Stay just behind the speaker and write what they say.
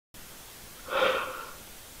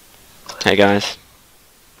Hey guys,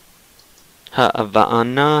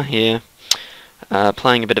 Haavana here,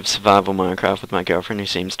 playing a bit of survival Minecraft with my girlfriend who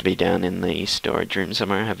seems to be down in the storage room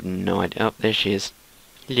somewhere. I have no idea. Oh, there she is.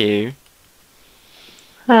 Hello.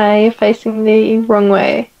 Hi, you're facing the wrong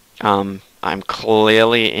way. I'm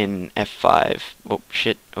clearly in F5. Oh,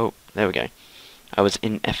 shit. Oh, there we go. I was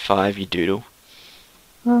in F5, you doodle.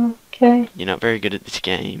 Okay. You're not very good at this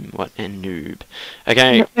game. What a noob. I'm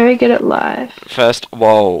Okay, not very good at life. first,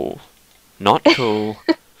 whoa. Not cool.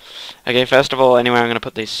 Okay, first of all, anyway, I'm gonna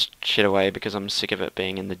put this shit away because I'm sick of it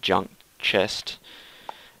being in the junk chest.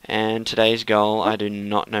 And today's goal, I do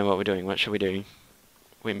not know what we're doing. What should we do?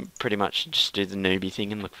 We pretty much just do the newbie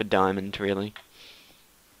thing and look for diamond, really.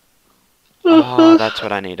 Oh, that's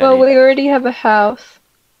what I need. I Well, need... we already have a house.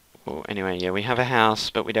 Well, anyway, yeah, we have a house,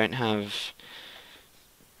 but we don't have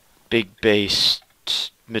big based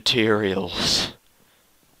materials.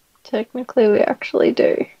 Technically, we actually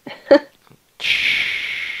do.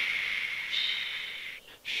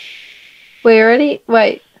 We already.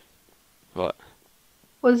 Wait, What?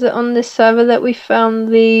 was it on this server that we found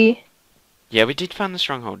the. Yeah, we did find the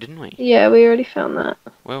stronghold, didn't we? Yeah, we already found that.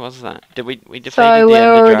 Where was that? Did we defeated So the we're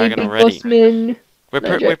Ender already Dragon Big already? Boss Men. No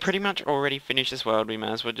We're jokes. pretty much already finished this world. We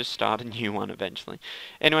may as well just start a new one eventually.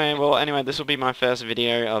 Anyway, this will be my first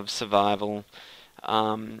video of survival.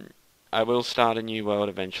 Um, I will start a new world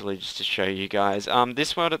eventually just to show you guys.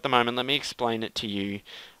 This world at the moment, let me explain it to you.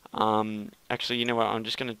 Actually, you know what? I'm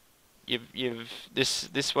just gonna.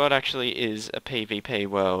 This world actually is a PvP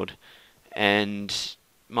world, and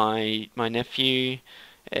my nephew,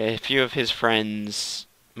 a few of his friends,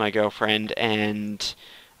 my girlfriend, and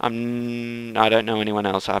I don't know anyone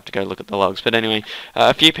else. I have to go look at the logs. But anyway,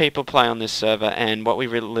 a few people play on this server, and what we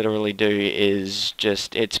literally do is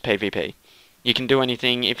just it's PvP. You can do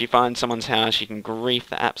anything. If you find someone's house, you can grief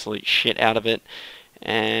the absolute shit out of it,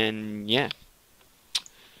 and yeah.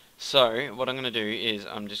 So what I'm gonna do is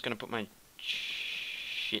I'm just gonna put my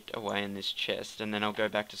shit away in this chest, and then I'll go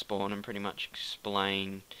back to spawn and pretty much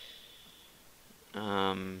explain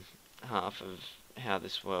half of how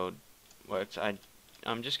this world works.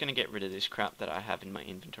 I'm just going to get rid of this crap that I have in my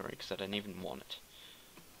inventory because I don't even want it.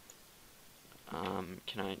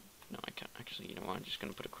 Can I? No, I can't. Actually, you know what? I'm just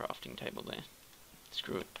going to put a crafting table there.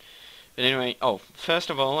 Screw it. But anyway, first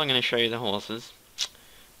of all, I'm going to show you the horses.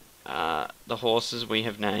 The horses we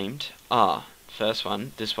have named are, first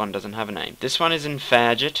one, this one doesn't have a name. This one is in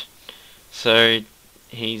Fadget, so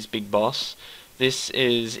he's Big Boss. This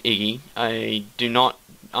is Iggy. I do not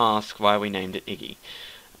ask why we named it Iggy.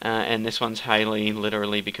 And this one's Haley,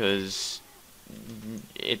 literally because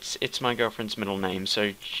it's my girlfriend's middle name,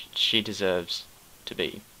 so she deserves to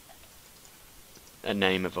be a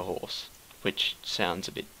name of a horse, which sounds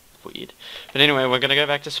a bit weird. But anyway, we're gonna go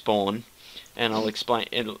back to spawn, and I'll explain.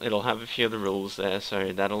 It'll have a few of the rules there,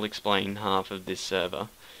 so that'll explain half of this server.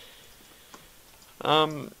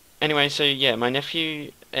 Anyway, so yeah, my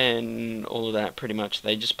nephew and all of that, pretty much,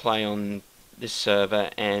 they just play on this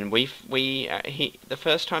server, and the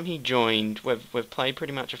first time he joined, we've played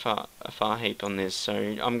pretty much a far heap on this. So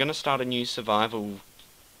I'm gonna start a new survival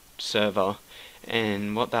server,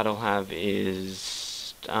 and what that'll have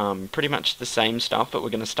is pretty much the same stuff, but we're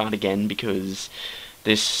gonna start again because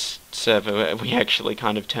this server we actually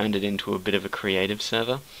kind of turned it into a bit of a creative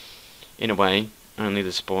server, in a way. Only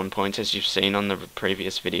the spawn points, as you've seen on the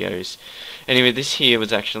previous videos. Anyway, this here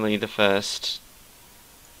was actually the first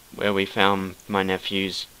where we found my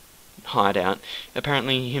nephew's hideout.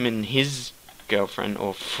 Apparently him and his girlfriend,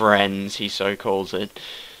 or friends he so calls it,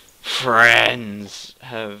 friends,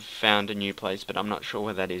 have found a new place, but I'm not sure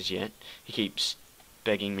where that is yet. He keeps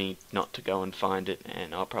begging me not to go and find it,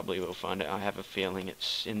 and I probably will find it. I have a feeling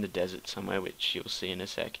it's in the desert somewhere, which you'll see in a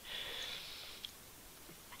sec.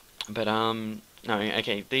 But no,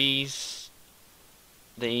 okay, this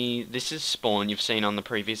is spawn you've seen on the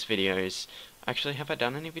previous videos. Actually, have I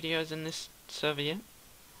done any videos in this server yet?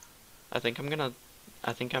 I think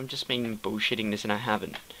I'm just being bullshitting this and I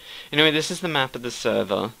haven't. Anyway, this is the map of the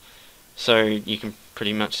server. So you can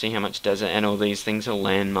pretty much see how much desert, and all these things are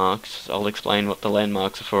landmarks. I'll explain what the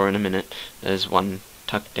landmarks are for in a minute. There's one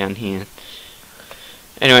tucked down here.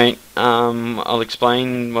 Anyway, I'll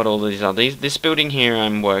explain what all these are. This building here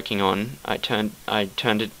I'm working on, I turned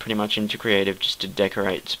it pretty much into creative just to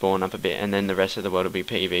decorate spawn up a bit, and then the rest of the world will be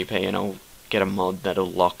PvP, and I'll get a mod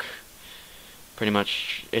that'll lock. Pretty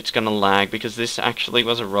much, it's gonna lag because this actually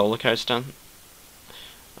was a roller coaster.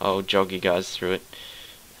 I'll jog you guys through it.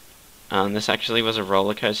 This actually was a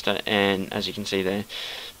roller coaster, and as you can see there,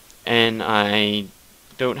 and I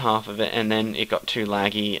built half of it, and then it got too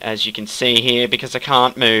laggy, as you can see here, because I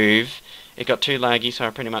can't move, it got too laggy, so I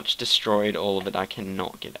pretty much destroyed all of it. I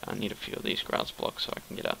cannot get out. I need a few of these grass blocks so I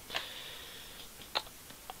can get up.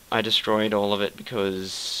 I destroyed all of it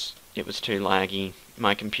because it was too laggy.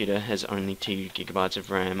 My computer has only 2 gigabytes of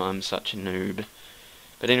RAM. I'm such a noob.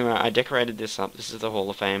 But anyway, I decorated this up. This is the Hall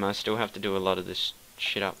of Fame. I still have to do a lot of this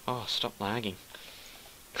shit up. Oh, stop lagging.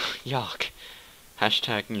 Yuck.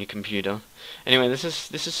 Hashtag new computer. Anyway, this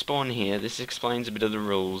is spawn here. This explains a bit of the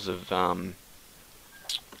rules of the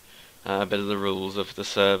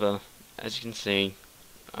server. As you can see,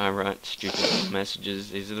 I write stupid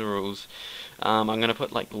messages. These are the rules. I'm gonna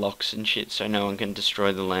put like locks and shit so no one can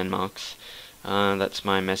destroy the landmarks. That's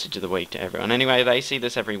my message of the week to everyone. Anyway, they see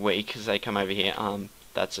this every week because they come over here.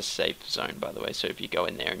 That's a safe zone, by the way, so if you go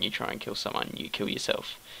in there and you try and kill someone, you kill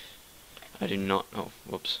yourself. I do not... oh,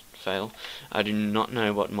 whoops, fail. I do not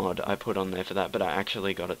know what mod I put on there for that, but I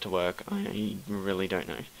actually got it to work. I really don't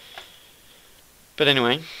know. But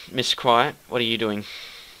anyway, Miss Quiet, what are you doing?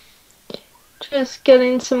 Just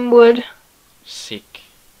getting some wood. Sick.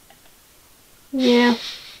 Yeah.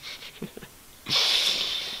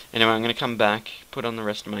 Anyway, I'm going to come back, put on the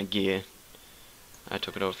rest of my gear. I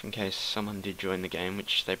took it off in case someone did join the game,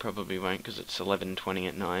 which they probably won't because it's 11:20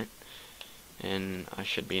 at night. And I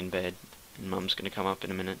should be in bed. And Mum's going to come up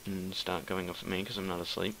in a minute and start going off at me because I'm not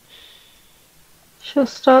asleep. She'll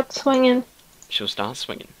start swinging. She'll start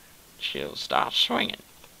swinging. She'll start swinging.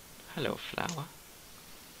 Hello, flower.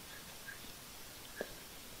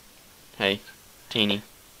 Hey, Teeny.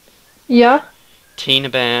 Yeah? Tina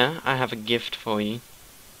Bear, I have a gift for you.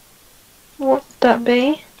 What would that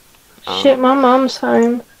be? Shit, my mum's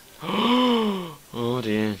home. Oh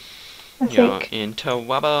dear. I You're think. into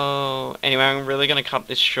wubbo. Anyway, I'm really gonna cut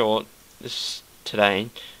this short today,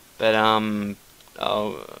 but I'm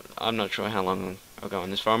not sure how long I'll go on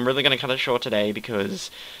this for. I'm really gonna cut it short today because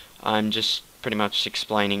I'm just pretty much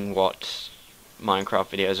explaining what Minecraft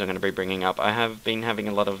videos I'm gonna be bringing up. I have been having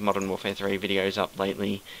a lot of Modern Warfare 3 videos up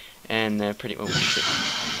lately, and they're pretty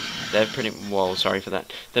sorry for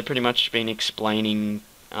that. They've pretty much been explaining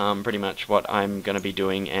pretty much what I'm going to be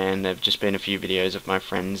doing, and there've just been a few videos of my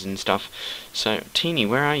friends and stuff. So, Teeny,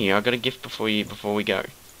 where are you? I got a gift before we go.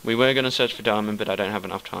 We were going to search for diamond, but I don't have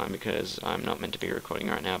enough time because I'm not meant to be recording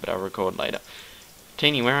right now, but I'll record later.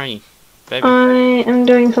 Teeny, where are you? Baby? I am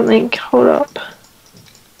doing something. Hold up.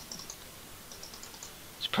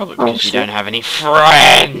 It's probably because you don't have any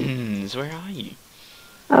friends! Where are you?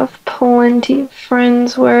 I've plenty of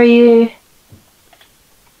friends. Where are you?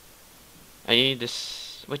 Are you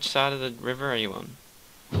which side of the river are you on?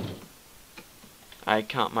 I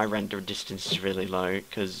can't, my render distance is really low,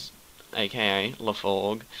 because, aka,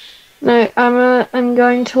 LaForg. No, I'm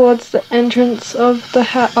going towards the entrance of the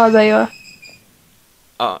house. Oh, there you are.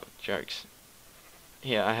 Oh, jokes.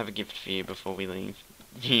 Here, I have a gift for you before we leave.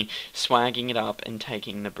 Swagging it up and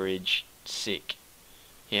taking the bridge. Sick.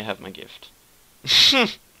 Here, have my gift.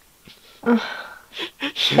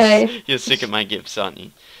 Okay. You're sick of my gifts, aren't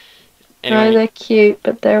you? No, Anyway. they're cute,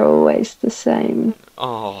 but they're always the same.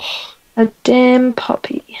 Oh. A damn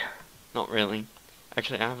puppy. Not really.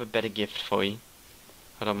 Actually, I have a better gift for you.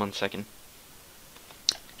 Hold on 1 second.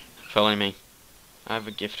 Follow me. I have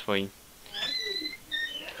a gift for you.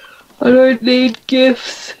 I don't need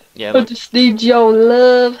gifts. Yeah, I look. just need your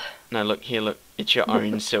love. No, look, here, look. It's your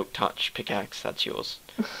own Silk Touch pickaxe. That's yours.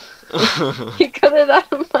 You got it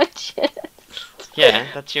out of my chest. Yeah,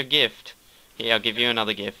 that's your gift. Here, I'll give you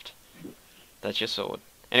another gift. That's your sword.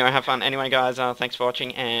 Anyway, have fun. Anyway, guys, thanks for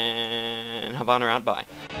watching, and Haavana out. Bye.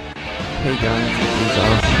 Hey guys, this is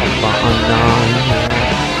Haavana.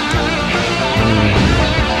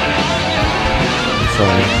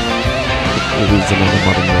 Sorry, it is another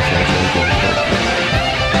Modern Warfare game.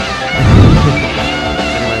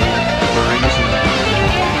 Anyway, we're using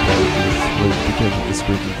this week because of the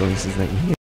spooky voices that you hear.